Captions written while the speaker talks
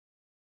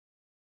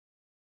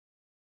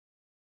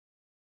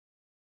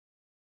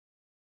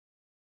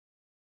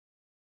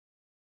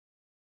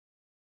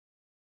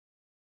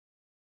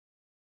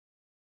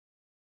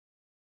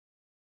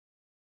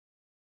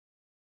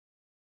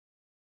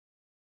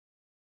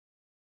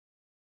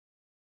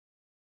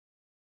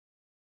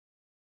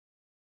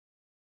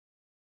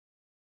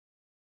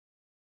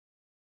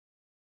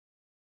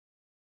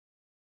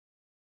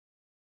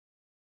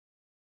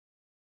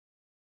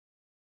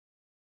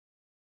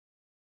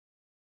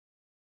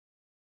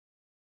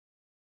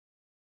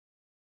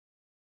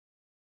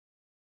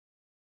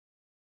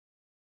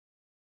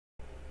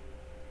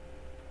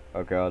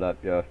Okay, hold up,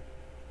 yeah.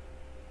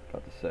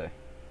 About to say.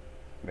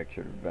 Make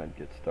sure the vent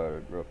gets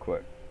started real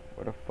quick.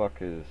 Where the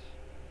fuck is...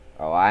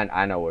 Oh,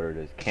 I know what it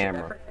is.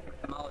 Camera.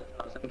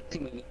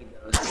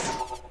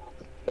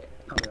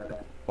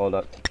 Hold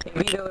up.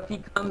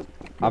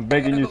 I'm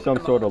begging you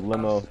some sort of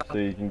limo so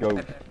you can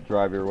go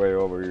drive your way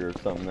over here if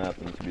something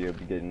happens to be able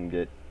to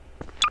get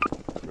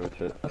real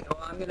shit. Okay,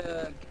 well, I'm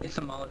gonna get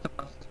some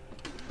Molotovs.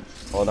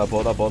 Hold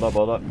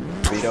up.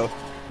 Vito,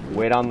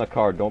 wait on the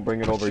car. Don't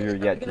bring it over here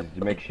yet. Just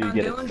make sure you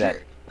get it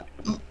set.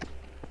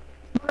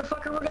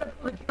 Motherfucker, we're gonna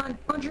pull the John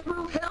Dillinger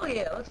move? Hell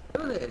yeah, let's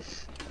do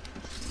this.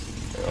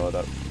 Okay, hold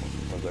up.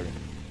 1 second.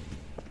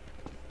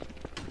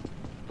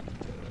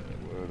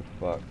 Where the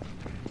fuck?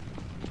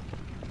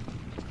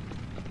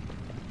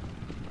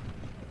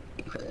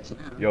 For this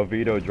now. Yo,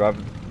 Vito, drive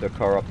the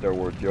car up there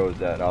where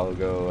Joe's at. I'll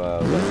go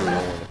let you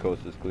know when the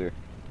coast is clear.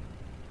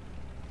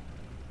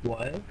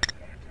 What?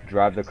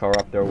 Drive the car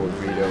up there where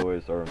Vito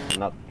is, or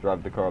not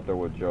drive the car up there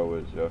where Joe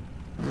is, yeah.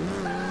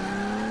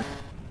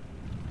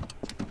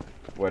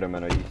 Wait a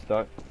minute, are you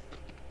stuck?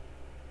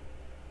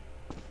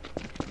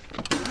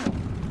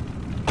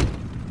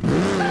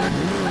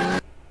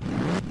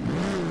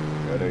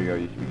 Yeah, there you go,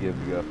 you should be good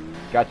to go.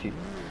 Got you.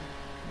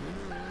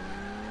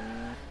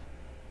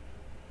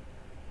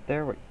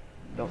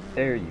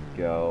 There you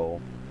go.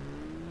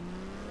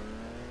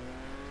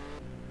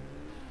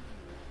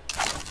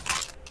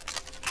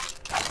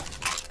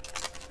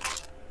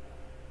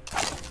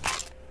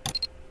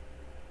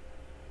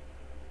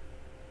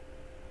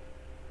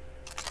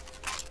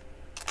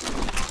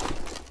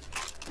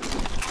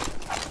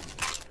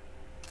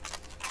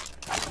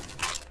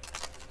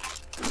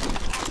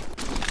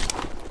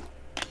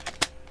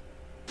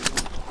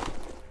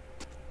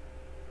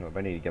 No,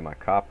 I need to get my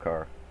cop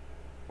car.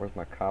 Where's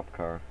my cop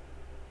car?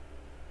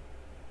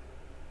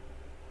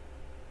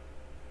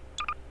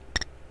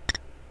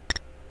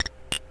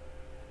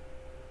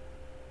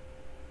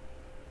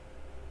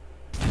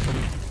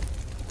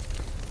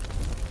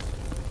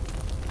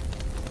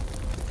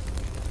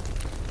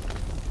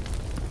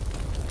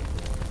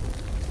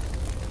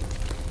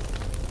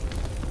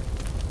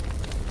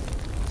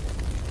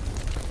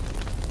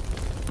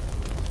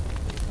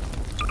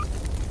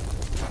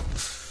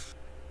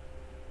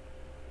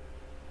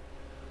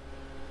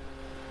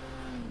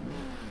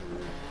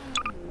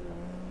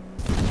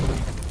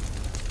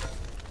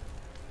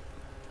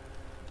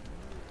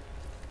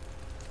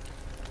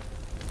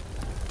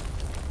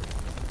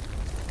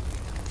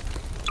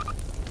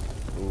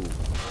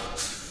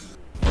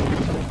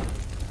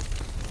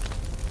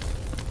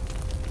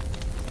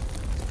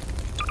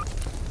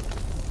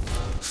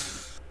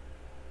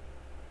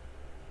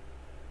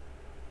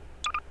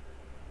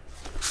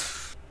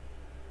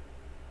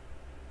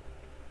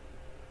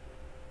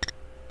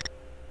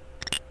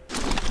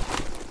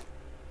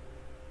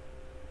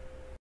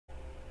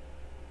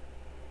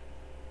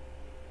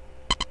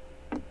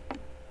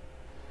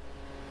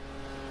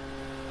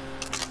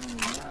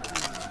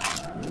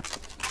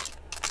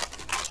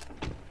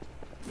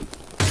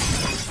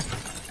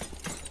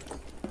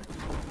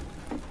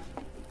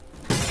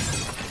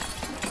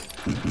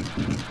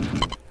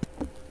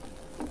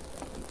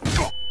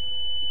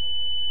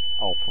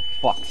 Oh, for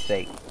fuck's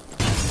sake.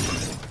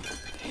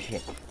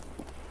 Shit.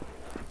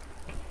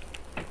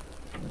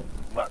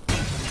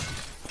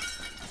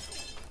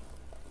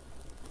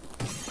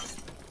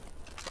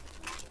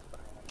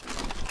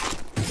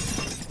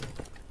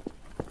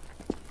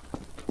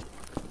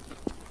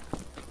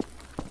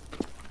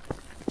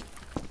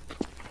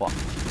 Fuck.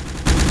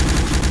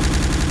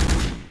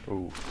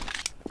 Ooh.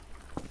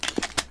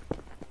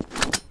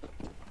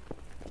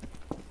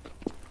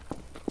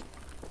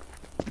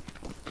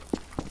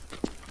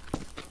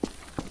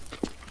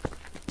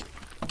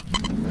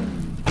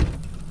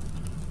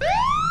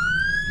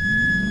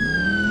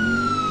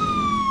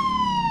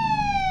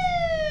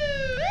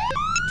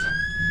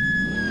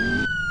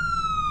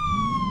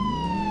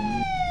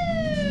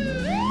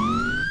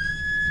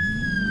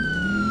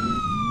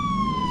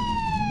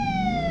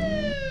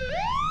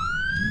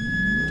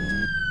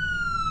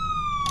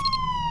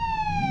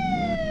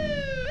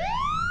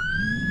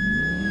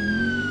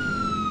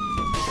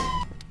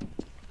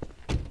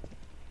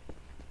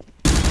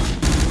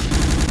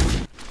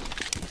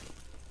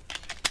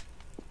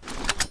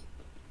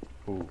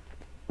 Ooh.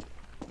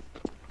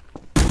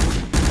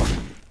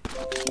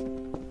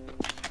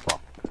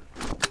 Fuck.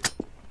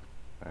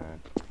 Man.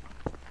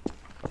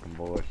 Fucking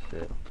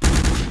bullshit.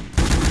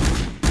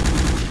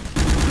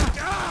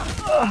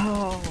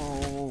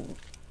 Oh.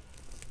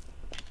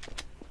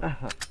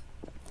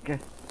 Okay.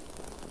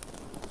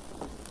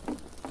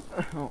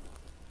 Oh.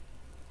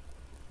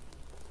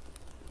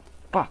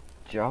 Fuck,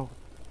 Joe.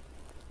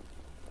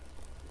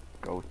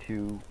 Go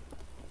to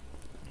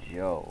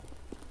Joe.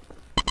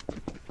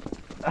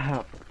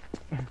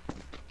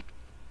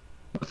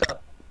 What's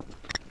up?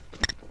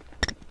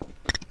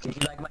 Did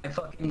you like my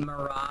fucking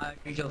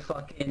mirage of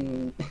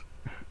fucking...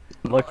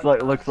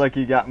 looks like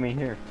you got me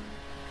here.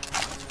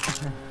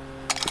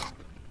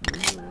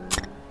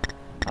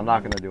 I'm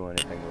not gonna do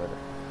anything with it.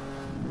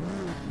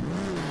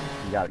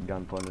 You got a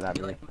gun pointed at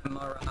You me. like my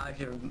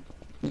mirage of...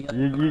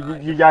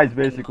 You guys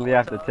basically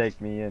have to take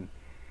me in.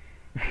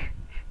 I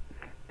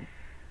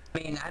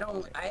mean,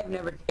 I have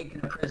never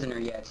taken a prisoner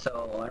yet,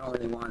 so I don't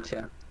really want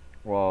to.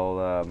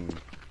 Well,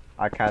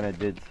 I kind of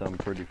did some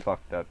pretty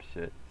fucked up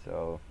shit,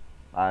 so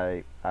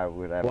I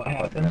would have What to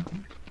fuck happened? that.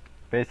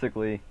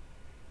 Basically,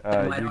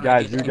 why you don't I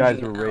guys just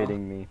end you were now?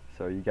 raiding me,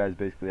 so you guys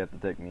basically have to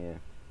take me in.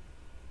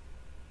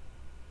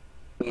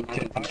 I mean, I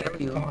can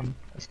kill you. Come on,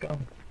 let's go.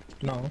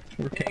 No,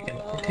 we're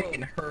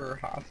taking her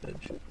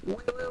hostage.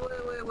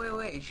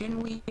 Wait.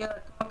 Shouldn't we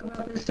talk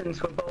about this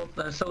since we're both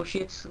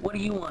associates? What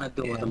do you want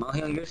to do with them? I'll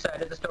hear your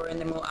side of the story and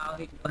then I'll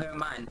hear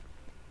mine.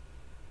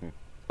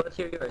 Let's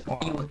hear yours. What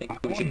do you think?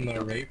 I wasn't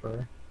gonna rape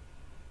her.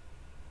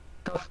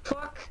 The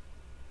fuck?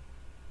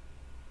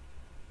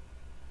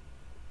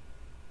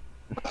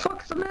 What the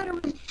fuck's the matter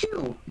with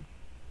you?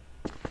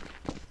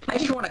 I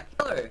just want to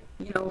kill her.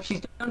 You know, if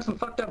she's done some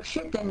fucked up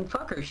shit, then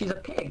fuck her. She's a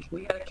pig.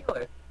 We gotta kill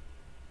her.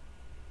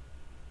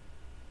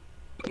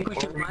 I think we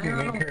should line her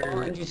on a wall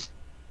and just...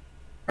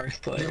 Our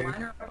slave. Line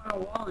her up on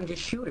a wall and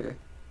just shoot her.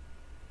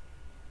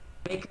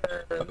 Make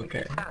her...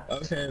 Okay.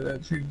 Okay,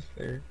 that seems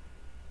fair.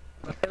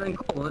 Okay, then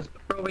cool. Let's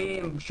put her over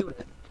here and shoot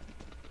her.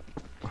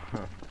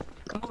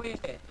 Come over here,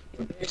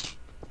 you bitch.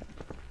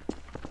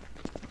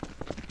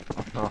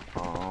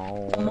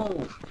 Don't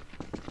move.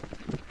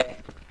 Okay.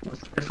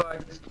 Let's get as far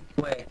as this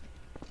way.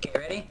 Okay,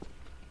 ready?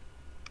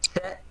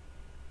 Set.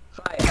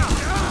 Fire.